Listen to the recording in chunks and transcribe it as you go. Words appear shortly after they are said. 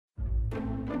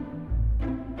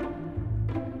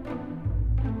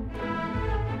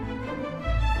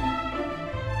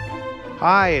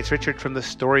Hi, it's Richard from the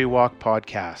Story Walk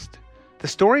Podcast. The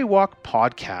Story Walk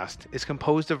Podcast is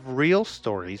composed of real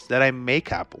stories that I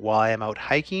make up while I am out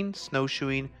hiking,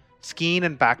 snowshoeing, skiing,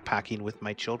 and backpacking with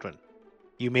my children.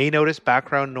 You may notice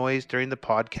background noise during the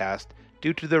podcast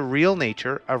due to the real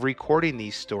nature of recording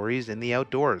these stories in the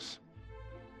outdoors.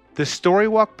 The Story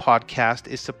Walk Podcast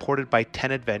is supported by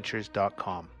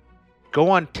 10adventures.com. Go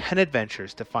on 10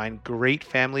 adventures to find great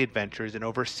family adventures in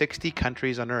over 60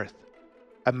 countries on Earth.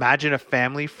 Imagine a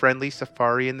family-friendly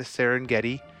safari in the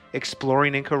Serengeti,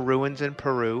 exploring Inca ruins in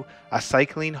Peru, a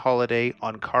cycling holiday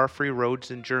on car-free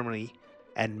roads in Germany,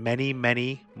 and many,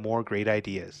 many more great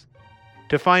ideas.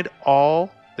 To find all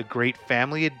the great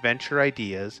family adventure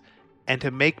ideas and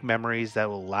to make memories that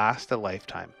will last a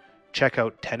lifetime, check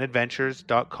out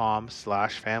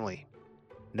 10adventures.com/family.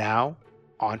 Now,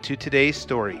 on to today's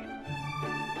story.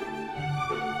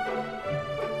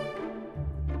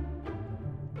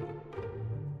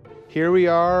 Here we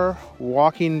are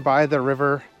walking by the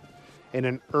river in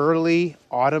an early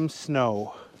autumn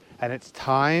snow, and it's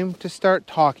time to start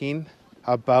talking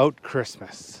about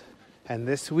Christmas. And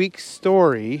this week's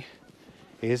story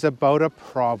is about a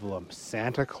problem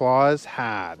Santa Claus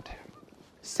had.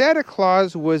 Santa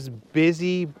Claus was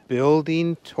busy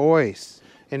building toys.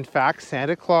 In fact,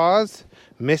 Santa Claus,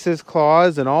 Mrs.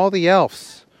 Claus, and all the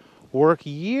elves work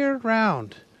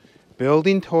year-round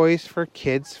building toys for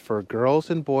kids, for girls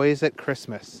and boys at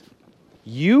Christmas.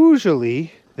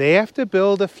 Usually, they have to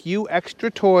build a few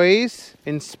extra toys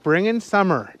in spring and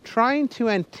summer, trying to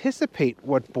anticipate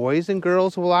what boys and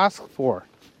girls will ask for.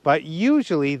 But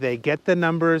usually, they get the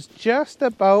numbers just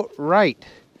about right,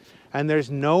 and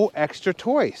there's no extra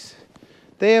toys.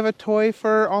 They have a toy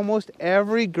for almost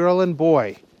every girl and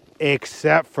boy,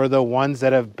 except for the ones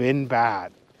that have been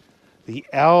bad. The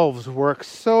elves work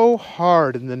so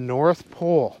hard in the North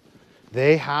Pole.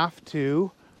 They have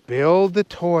to build the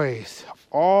toys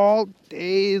all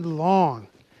day long.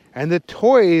 And the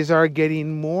toys are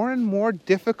getting more and more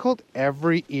difficult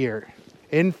every year.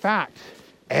 In fact,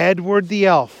 Edward the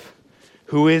elf,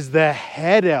 who is the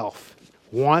head elf,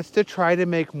 wants to try to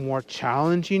make more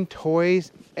challenging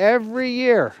toys every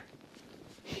year.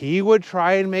 He would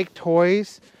try and make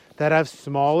toys that have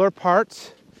smaller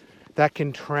parts, that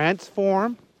can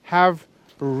transform, have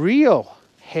real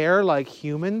hair like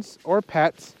humans or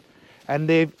pets, and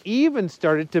they've even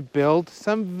started to build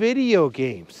some video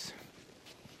games.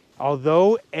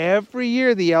 Although every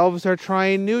year the elves are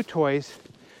trying new toys,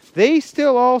 they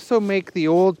still also make the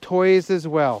old toys as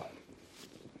well.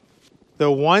 The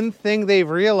one thing they've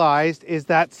realized is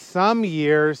that some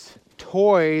years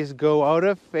toys go out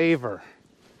of favor,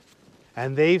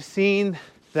 and they've seen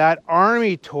that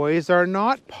army toys are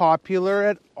not popular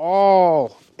at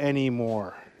all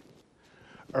anymore.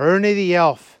 Ernie the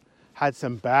elf had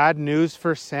some bad news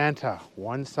for Santa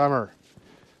one summer.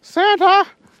 Santa,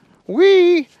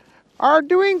 we are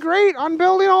doing great on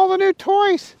building all the new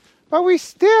toys, but we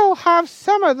still have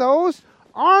some of those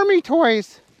army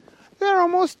toys. They're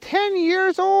almost 10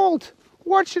 years old.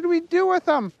 What should we do with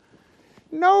them?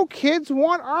 No kids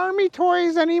want army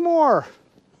toys anymore.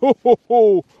 Ho, ho,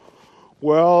 ho.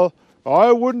 Well,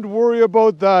 I wouldn't worry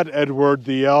about that, Edward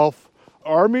the elf.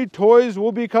 Army toys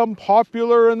will become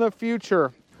popular in the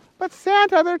future. But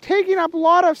Santa, they're taking up a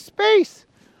lot of space.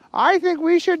 I think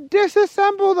we should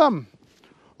disassemble them.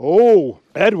 Oh,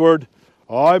 Edward,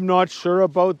 I'm not sure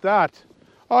about that.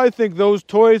 I think those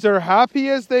toys are happy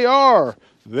as they are.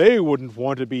 They wouldn't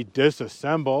want to be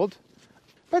disassembled.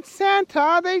 But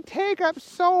Santa, they take up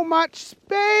so much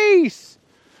space.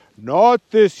 Not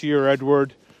this year,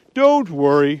 Edward. Don't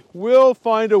worry, we'll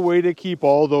find a way to keep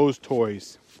all those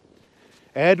toys.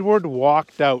 Edward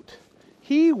walked out.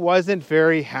 He wasn't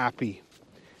very happy.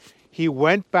 He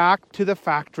went back to the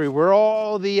factory where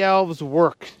all the elves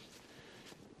worked.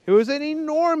 It was an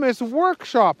enormous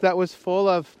workshop that was full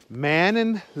of man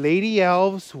and lady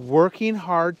elves working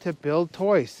hard to build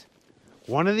toys.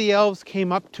 One of the elves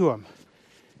came up to him.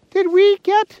 Did we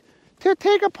get to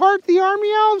take apart the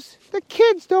army elves? The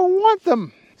kids don't want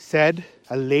them, said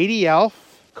a lady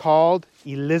elf called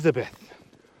Elizabeth.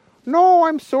 No,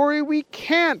 I'm sorry, we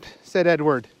can't, said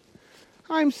Edward.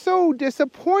 I'm so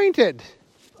disappointed.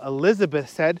 Elizabeth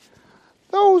said,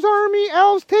 those army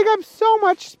elves take up so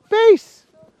much space.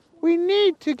 We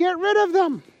need to get rid of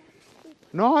them.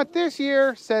 Not this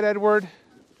year, said Edward.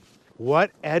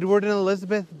 What Edward and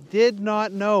Elizabeth did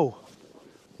not know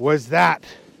was that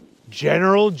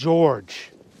General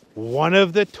George, one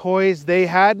of the toys they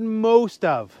had most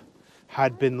of,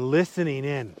 had been listening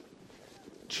in.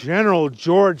 General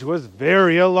George was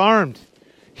very alarmed.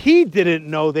 He didn't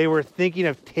know they were thinking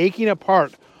of taking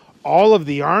apart all of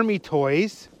the army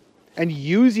toys and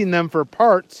using them for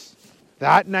parts.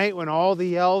 That night when all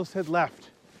the elves had left,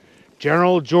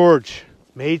 General George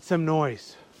made some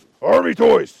noise. Army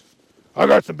toys, I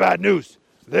got some bad news.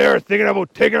 They're thinking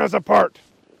about taking us apart.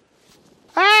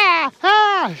 Ah!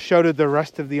 Ah! Shouted the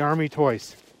rest of the army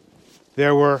toys.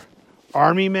 There were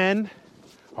army men,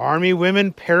 army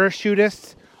women,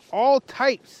 parachutists, all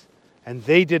types, and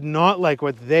they did not like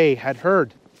what they had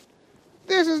heard.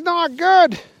 "This is not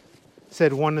good,"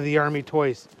 said one of the army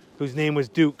toys, whose name was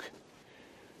Duke.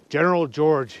 General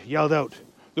George yelled out,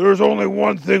 "There's only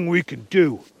one thing we can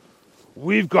do.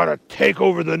 We've got to take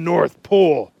over the North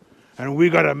Pole, and we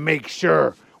got to make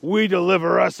sure we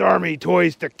deliver us army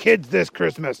toys to kids this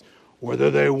Christmas, whether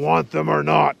they want them or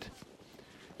not."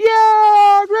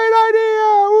 "Yeah, great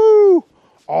idea, woo!"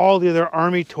 All the other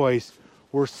army toys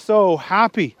were so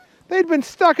happy. They'd been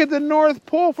stuck at the North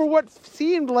Pole for what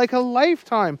seemed like a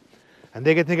lifetime, and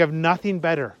they could think of nothing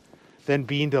better than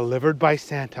being delivered by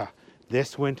Santa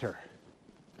this winter.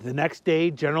 The next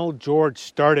day, General George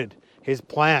started his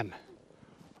plan.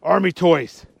 "Army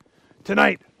toys,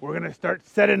 tonight we're going to start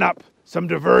setting up some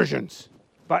diversions,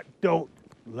 but don't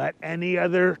let any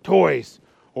other toys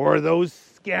or those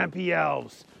scampy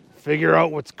elves figure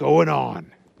out what's going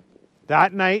on."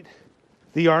 That night,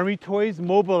 the army toys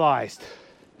mobilized.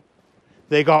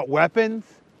 They got weapons,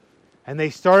 and they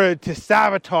started to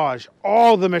sabotage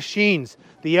all the machines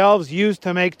the elves used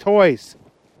to make toys.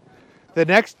 The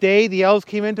next day, the elves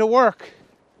came into work.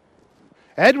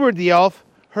 Edward the elf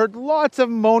heard lots of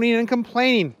moaning and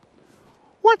complaining.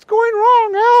 "What's going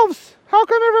wrong, elves? How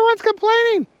come everyone's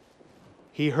complaining?"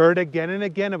 He heard again and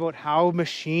again about how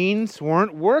machines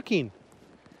weren't working.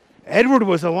 Edward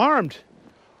was alarmed.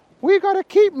 "We gotta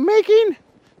keep making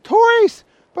toys,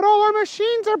 but all our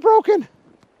machines are broken."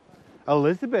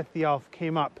 Elizabeth the elf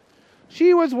came up.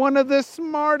 She was one of the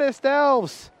smartest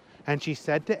elves, and she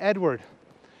said to Edward,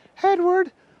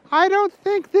 "Edward, I don't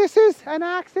think this is an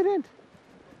accident.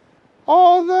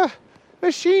 All the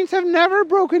machines have never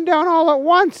broken down all at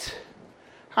once.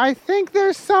 I think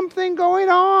there's something going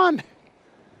on."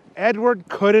 Edward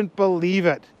couldn't believe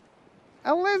it.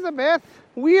 "Elizabeth,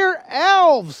 we're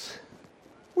elves.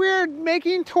 We're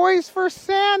making toys for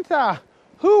Santa.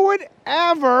 Who would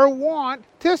ever want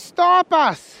to stop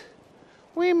us?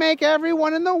 We make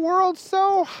everyone in the world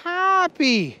so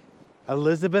happy."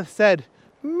 Elizabeth said,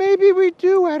 "Maybe we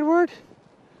do, Edward,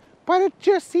 but it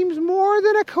just seems more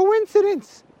than a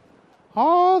coincidence.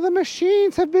 All the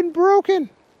machines have been broken."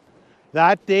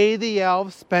 That day, the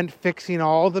elves spent fixing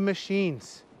all the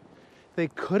machines. They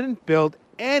couldn't build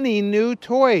any new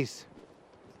toys.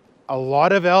 A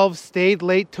lot of elves stayed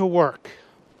late to work.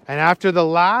 And after the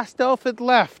last elf had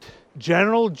left,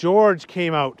 General George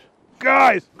came out.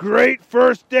 "Guys, great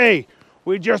first day.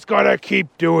 We just gotta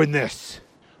keep doing this."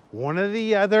 One of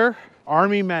the other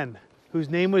army men, whose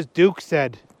name was Duke,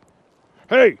 said,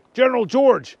 "Hey, General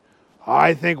George,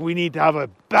 I think we need to have a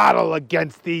battle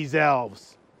against these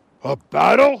elves." "A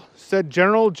battle?" said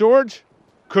General George.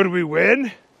 "Could we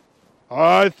win?"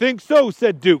 "I think so,"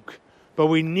 said Duke, "but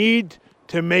we need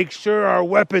to make sure our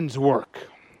weapons work."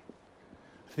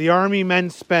 The army men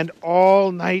spent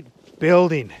all night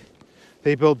building.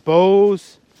 They built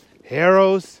bows,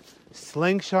 arrows,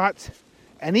 slingshots,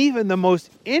 and even the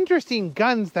most interesting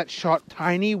guns that shot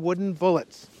tiny wooden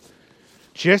bullets.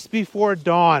 Just before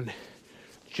dawn,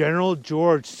 General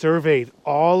George surveyed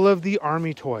all of the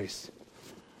army toys.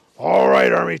 "All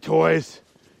right, army toys,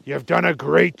 you've done a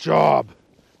great job.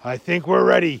 I think we're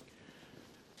ready.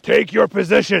 Take your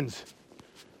positions.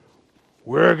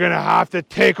 We're going to have to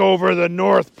take over the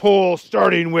North Pole,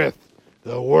 starting with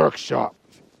the workshop."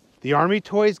 The army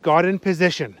toys got in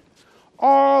position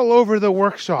all over the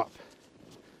workshop.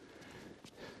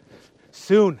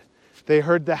 Soon, they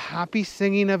heard the happy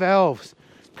singing of elves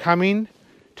coming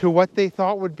to what they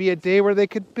thought would be a day where they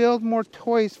could build more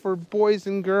toys for boys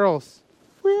and girls.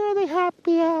 "We're the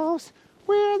happy elves.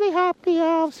 We're the happy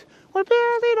elves. We're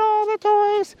building all the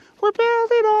toys. We're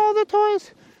building all the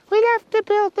toys. We have to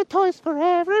build the toys for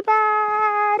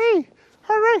everybody.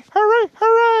 Hooray, hooray,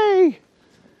 hooray!"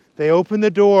 They opened the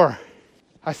door.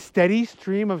 A steady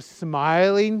stream of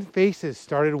smiling faces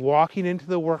started walking into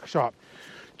the workshop.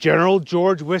 General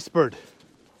George whispered,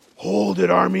 "Hold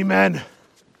it, army men.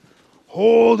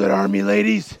 Hold it, army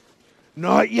ladies.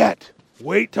 Not yet.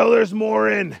 Wait till there's more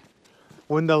in."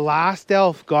 When the last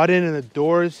elf got in and the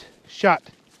doors shut,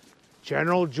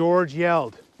 General George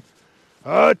yelled,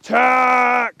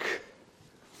 "Attack!"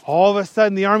 All of a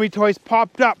sudden, the army toys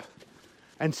popped up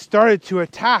and started to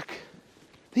attack.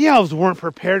 The elves weren't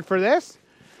prepared for this.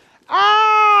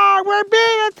 "Ah, we're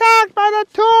being attacked by the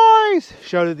toys!"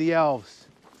 shouted the elves.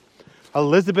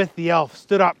 Elizabeth the elf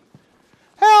stood up.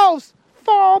 "Elves,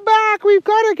 fall back! We've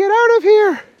got to get out of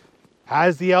here!"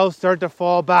 As the elves started to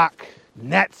fall back,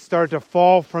 nets started to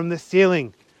fall from the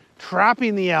ceiling,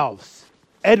 trapping the elves.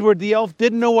 Edward the elf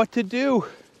didn't know what to do.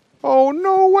 "Oh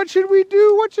no, what should we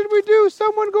do? What should we do?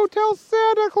 Someone go tell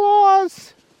Santa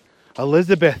Claus!"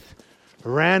 Elizabeth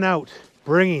ran out,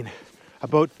 bringing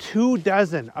about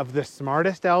 24 of the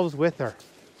smartest elves with her.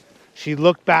 She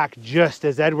looked back just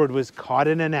as Edward was caught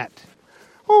in a net.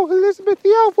 "Oh, Elizabeth the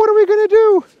elf, what are we going to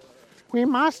do?" "We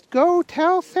must go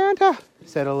tell Santa,"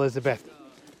 said Elizabeth.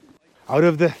 Out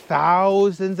of the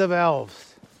thousands of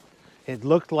elves, it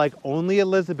looked like only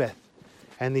Elizabeth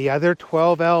and the other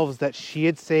 12 elves that she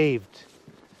had saved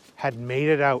had made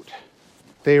it out.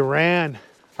 They ran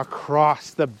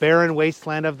across the barren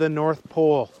wasteland of the North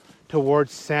Pole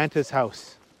towards Santa's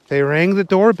house. They rang the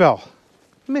doorbell.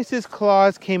 Mrs.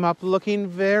 Claus came up looking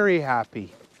very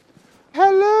happy.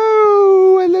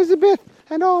 "Hello, Elizabeth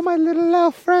and all my little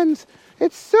elf friends.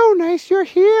 It's so nice you're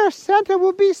here. Santa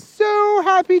will be so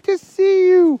happy to see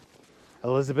you."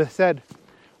 Elizabeth said,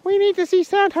 "We need to see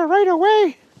Santa right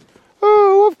away."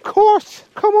 "Oh, of course.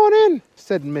 Come on in,"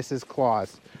 said Mrs.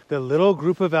 Claus. The little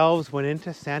group of elves went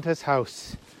into Santa's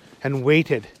house and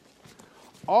waited.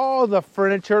 All the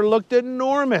furniture looked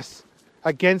enormous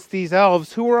against these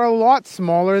elves who were a lot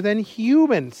smaller than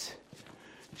humans.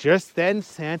 Just then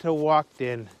Santa walked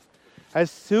in.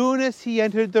 As soon as he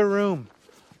entered the room,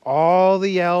 all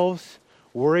the elves'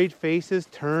 worried faces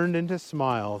turned into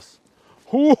smiles.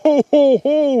 Ho, ho, ho,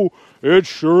 ho! It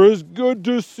sure is good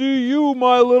to see you,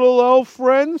 my little elf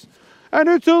friends. And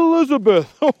it's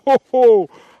Elizabeth. Ho, ho, ho!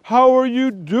 How are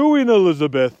you doing,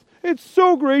 Elizabeth? It's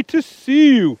so great to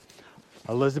see you.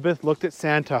 Elizabeth looked at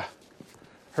Santa.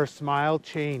 Her smile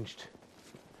changed.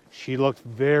 She looked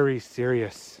very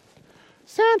serious.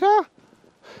 "Santa,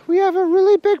 we have a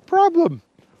really big problem."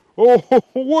 Oh,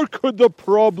 what could the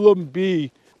problem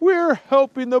be? We're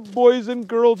helping the boys and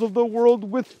girls of the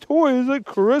world with toys at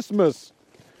Christmas.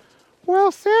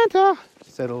 "Well, Santa,"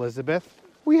 said Elizabeth,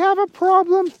 "we have a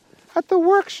problem at the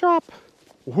workshop."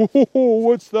 Oh,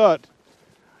 what's that?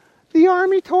 "The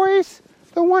army toys,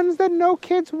 the ones that no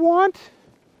kids want,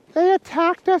 they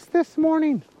attacked us this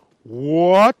morning."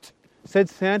 What? Said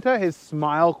Santa, his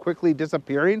smile quickly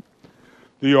disappearing.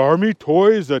 The army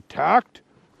toys attacked?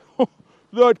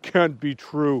 That can't be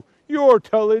true. You're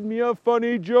telling me a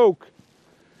funny joke.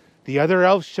 The other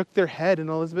elves shook their head and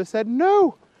Elizabeth said,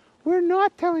 "No, we're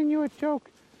not telling you a joke.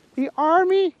 The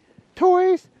army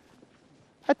toys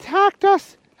attacked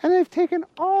us and they've taken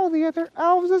all the other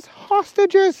elves as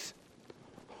hostages."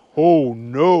 Oh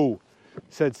no,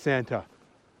 said Santa.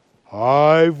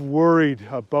 I've worried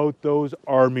about those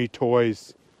army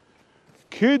toys.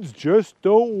 Kids just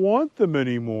don't want them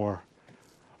anymore.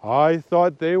 I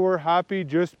thought they were happy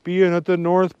just being at the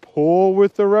North Pole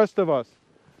with the rest of us.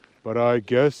 But I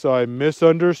guess I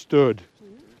misunderstood.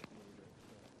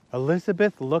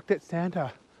 Elizabeth looked at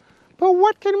Santa. "But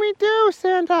what can we do,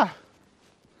 Santa?"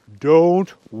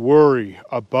 Don't worry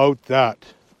about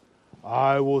that.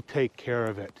 I will take care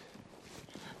of it.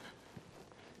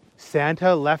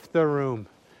 Santa left the room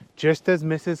just as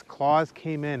Mrs. Claus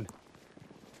came in.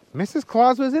 Mrs.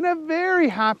 Claus was in a very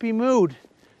happy mood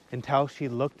until she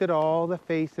looked at all the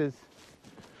faces.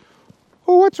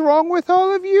 "Oh, what's wrong with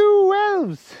all of you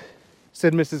elves?"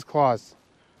 said Mrs. Claus.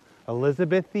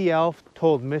 Elizabeth the elf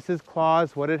told Mrs.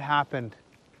 Claus what had happened,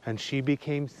 and she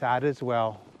became sad as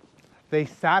well. They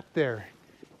sat there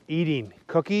eating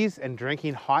cookies and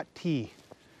drinking hot tea,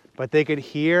 but they could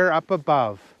hear up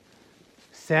above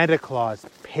Santa Claus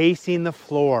pacing the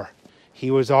floor.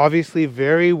 He was obviously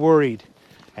very worried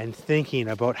and thinking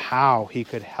about how he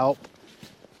could help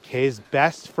his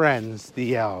best friends,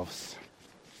 the elves.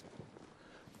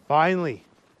 Finally,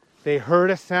 they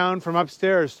heard a sound from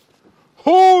upstairs.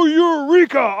 Oh,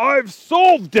 Eureka! I've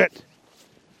solved it!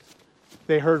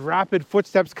 They heard rapid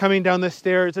footsteps coming down the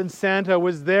stairs, and Santa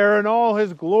was there in all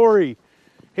his glory.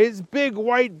 His big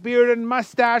white beard and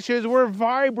mustaches were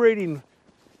vibrating.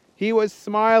 He was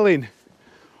smiling.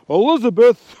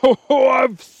 Elizabeth, oh,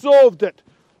 I've solved it.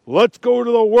 Let's go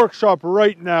to the workshop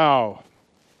right now.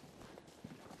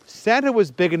 Santa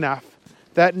was big enough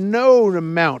that no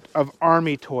amount of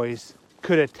army toys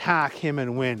could attack him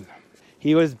and win.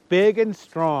 He was big and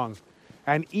strong,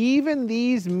 and even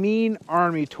these mean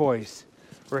army toys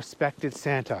respected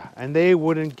Santa, and they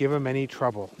wouldn't give him any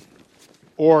trouble.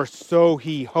 Or so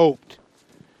he hoped.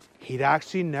 He'd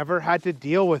actually never had to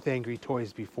deal with angry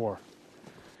toys before.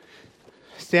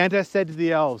 Santa said to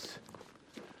the elves,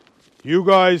 You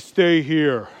guys stay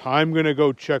here. I'm going to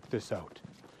go check this out.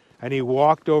 And he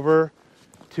walked over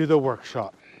to the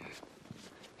workshop.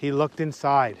 He looked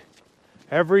inside.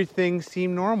 Everything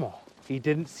seemed normal. He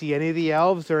didn't see any of the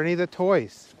elves or any of the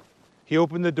toys. He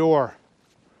opened the door.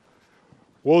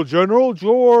 Well, General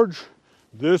George,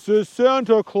 this is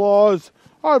Santa Claus.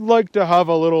 I'd like to have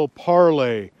a little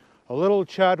parley, a little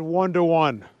chat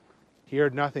one-to-one. He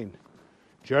heard nothing.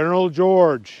 General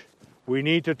George, we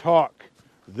need to talk.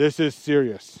 This is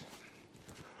serious.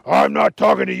 I'm not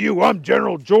talking to you. I'm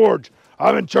General George.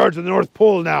 I'm in charge of the North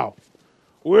Pole now.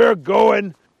 We're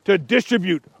going to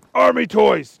distribute Army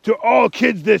toys to all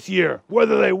kids this year,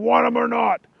 whether they want them or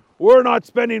not. We're not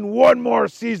spending one more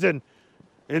season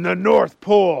in the North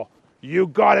Pole. You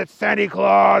got it, Santa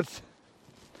Claus.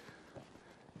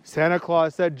 Santa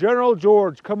Claus said, General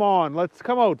George, come on, let's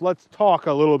come out. Let's talk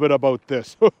a little bit about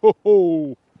this.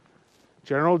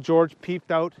 General George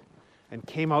peeped out and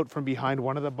came out from behind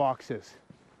one of the boxes.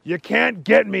 You can't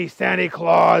get me, Santa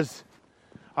Claus.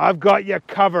 I've got you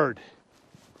covered.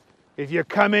 If you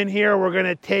come in here, we're going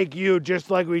to take you just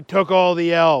like we took all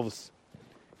the elves.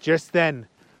 Just then,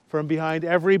 from behind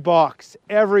every box,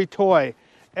 every toy,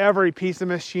 every piece of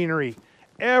machinery,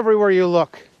 everywhere you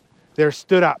look, there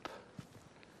stood up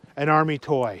an army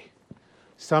toy.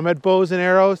 Some had bows and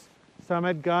arrows, some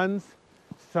had guns,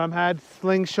 some had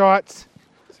slingshots,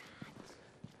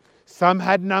 some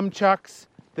had nunchucks.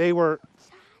 They were...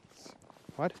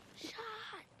 What?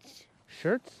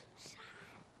 Shirts?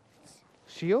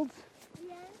 Shields?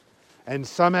 Yes. And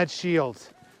some had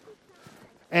shields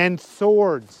and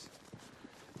swords.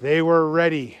 They were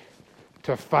ready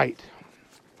to fight.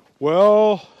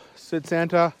 Well, said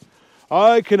Santa,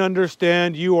 I can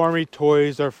understand you army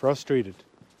toys are frustrated.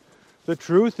 The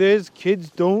truth is,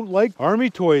 kids don't like army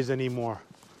toys anymore.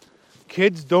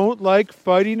 Kids don't like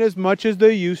fighting as much as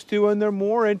they used to, and they're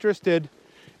more interested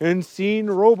in seeing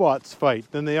robots fight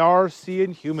than they are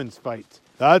seeing humans fight.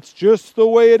 That's just the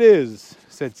way it is,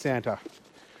 said Santa.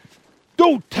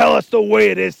 Don't tell us the way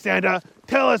it is, Santa.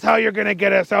 Tell us how you're going to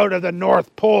get us out of the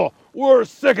North Pole. We're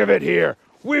sick of it here.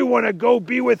 We want to go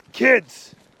be with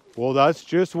kids. Well, that's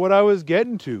just what I was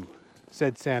getting to,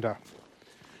 said Santa.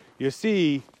 You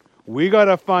see, we got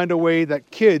to find a way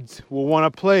that kids will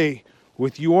want to play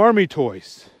with you army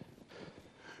toys.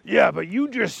 Yeah, but you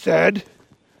just said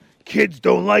kids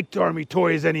don't like army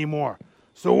toys anymore.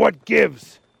 So what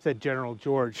gives? Said General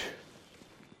George.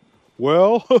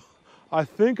 Well, I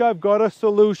think I've got a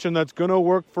solution that's going to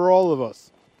work for all of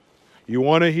us. You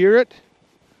want to hear it?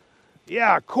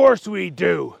 Yeah, of course we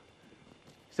do,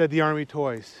 said the army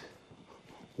toys.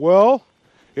 Well,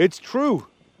 it's true.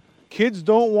 Kids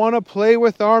don't want to play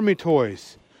with army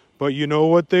toys. But you know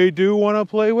what they do want to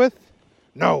play with?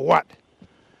 No, what?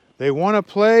 They want to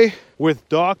play with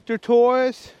doctor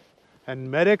toys and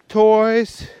medic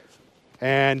toys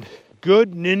and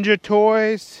good ninja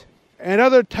toys and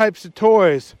other types of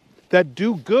toys that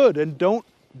do good and don't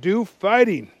do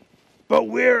fighting. But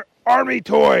we're army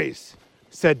toys,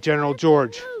 said General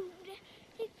George.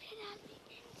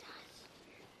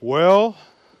 Well,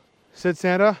 said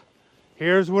Santa,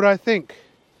 here's what I think.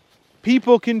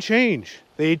 People can change.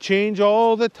 They change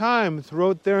all the time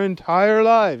throughout their entire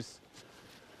lives.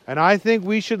 And I think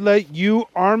we should let you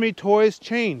army toys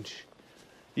change.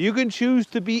 You can choose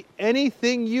to be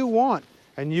anything you want,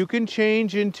 and you can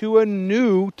change into a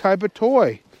new type of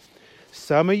toy.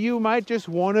 Some of you might just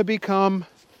want to become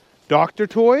doctor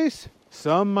toys.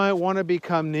 Some might want to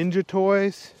become ninja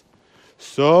toys.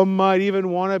 Some might even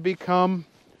want to become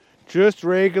just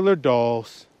regular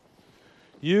dolls.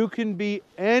 You can be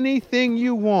anything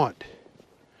you want.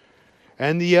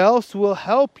 And the elves will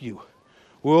help you.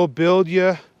 We'll build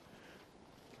you.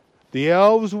 The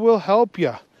elves will help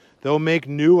you. They'll make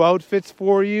new outfits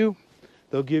for you.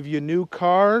 They'll give you new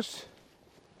cars.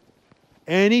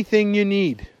 Anything you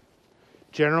need.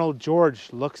 General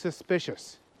George looked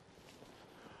suspicious.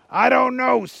 I don't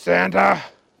know, Santa.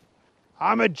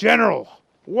 I'm a general.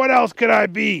 What else could I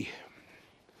be?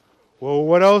 Well,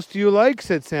 what else do you like?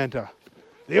 Said Santa.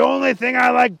 The only thing I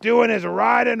like doing is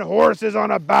riding horses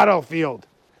on a battlefield.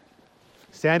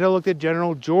 Santa looked at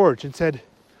General George and said,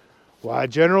 Why,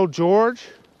 General George,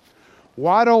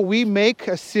 why don't we make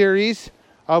a series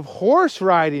of horse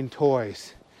riding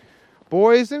toys?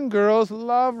 Boys and girls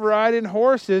love riding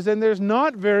horses, and there's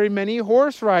not very many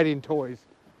horse riding toys.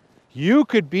 You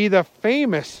could be the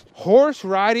famous horse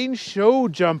riding show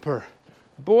jumper.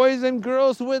 Boys and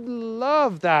girls would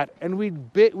love that, and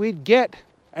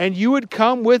and you would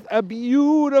come with a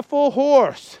beautiful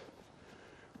horse.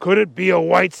 Could it be a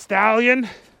white stallion?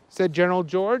 Said General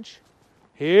George.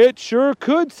 It sure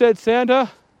could, said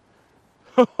Santa.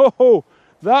 Oh,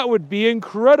 that would be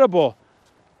incredible.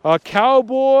 A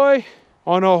cowboy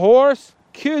on a horse?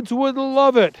 Kids would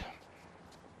love it.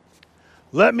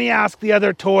 Let me ask the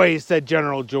other toys, said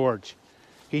General George.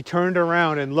 He turned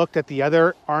around and looked at the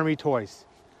other Army toys.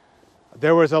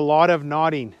 There was a lot of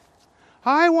nodding.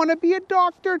 I want to be a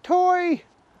doctor toy.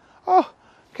 Oh,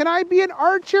 can I be an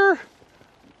archer?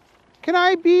 Can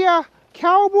I be a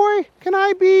cowboy? Can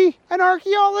I be an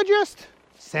archaeologist?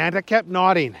 Santa kept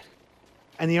nodding,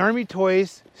 and the Army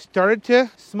toys started to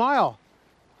smile.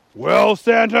 Well,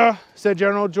 Santa, said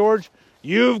General George,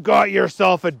 you've got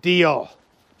yourself a deal.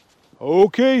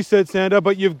 Okay, said Santa,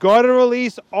 but you've got to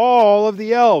release all of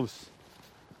the elves.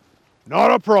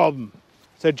 Not a problem,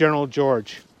 said General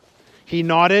George. He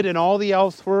nodded and all the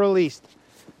elves were released.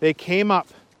 They came up.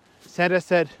 Santa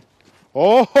said,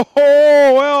 Oh, ho,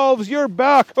 ho, elves, you're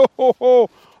back. Ho, ho, ho.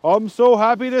 I'm so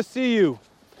happy to see you.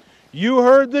 You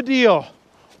heard the deal.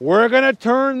 We're going to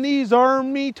turn these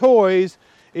Army toys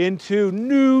into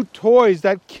new toys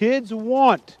that kids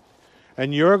want.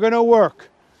 And you're going to work.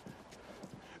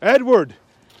 Edward,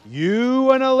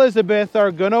 you and Elizabeth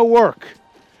are going to work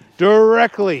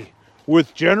directly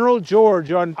with General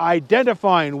George on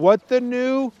identifying what the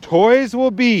new toys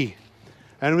will be.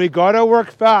 And we got to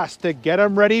work fast to get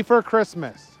them ready for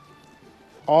Christmas.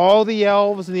 All the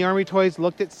elves and the Army toys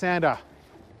looked at Santa.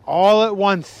 All at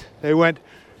once, they went,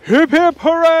 hip, hip,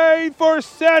 hooray for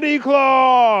Santa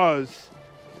Claus!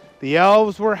 The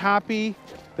elves were happy.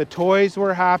 The toys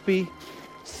were happy.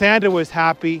 Santa was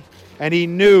happy. And he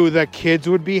knew the kids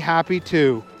would be happy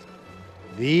too.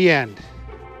 The end.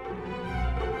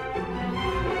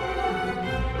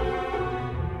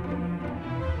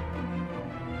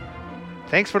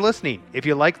 Thanks for listening. If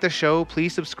you like the show,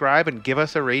 please subscribe and give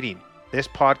us a rating. This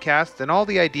podcast and all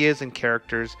the ideas and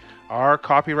characters are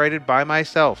copyrighted by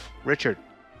myself, Richard.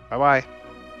 Bye-bye.